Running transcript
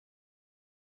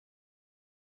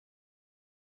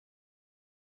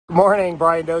Good morning,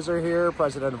 Brian Dozer here,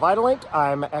 president of Vitalink.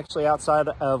 I'm actually outside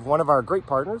of one of our great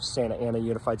partners, Santa Ana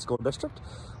Unified School District,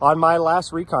 on my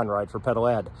last Recon ride for Pedal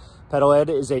Ed. Pedal Ed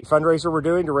is a fundraiser we're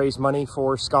doing to raise money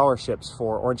for scholarships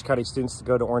for Orange County students to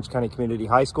go to Orange County Community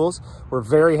High Schools. We're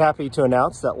very happy to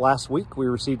announce that last week we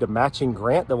received a matching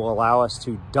grant that will allow us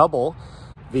to double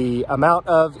the amount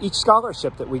of each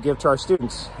scholarship that we give to our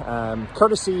students,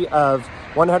 courtesy of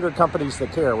 100 Companies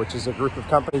That Care, which is a group of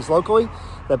companies locally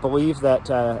that believe that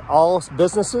all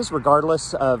businesses,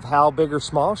 regardless of how big or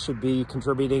small, should be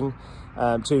contributing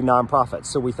to nonprofits.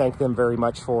 So we thank them very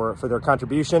much for their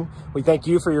contribution. We thank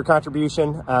you for your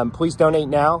contribution. Please donate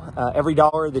now. Every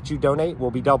dollar that you donate will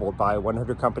be doubled by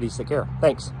 100 Companies That Care.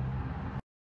 Thanks.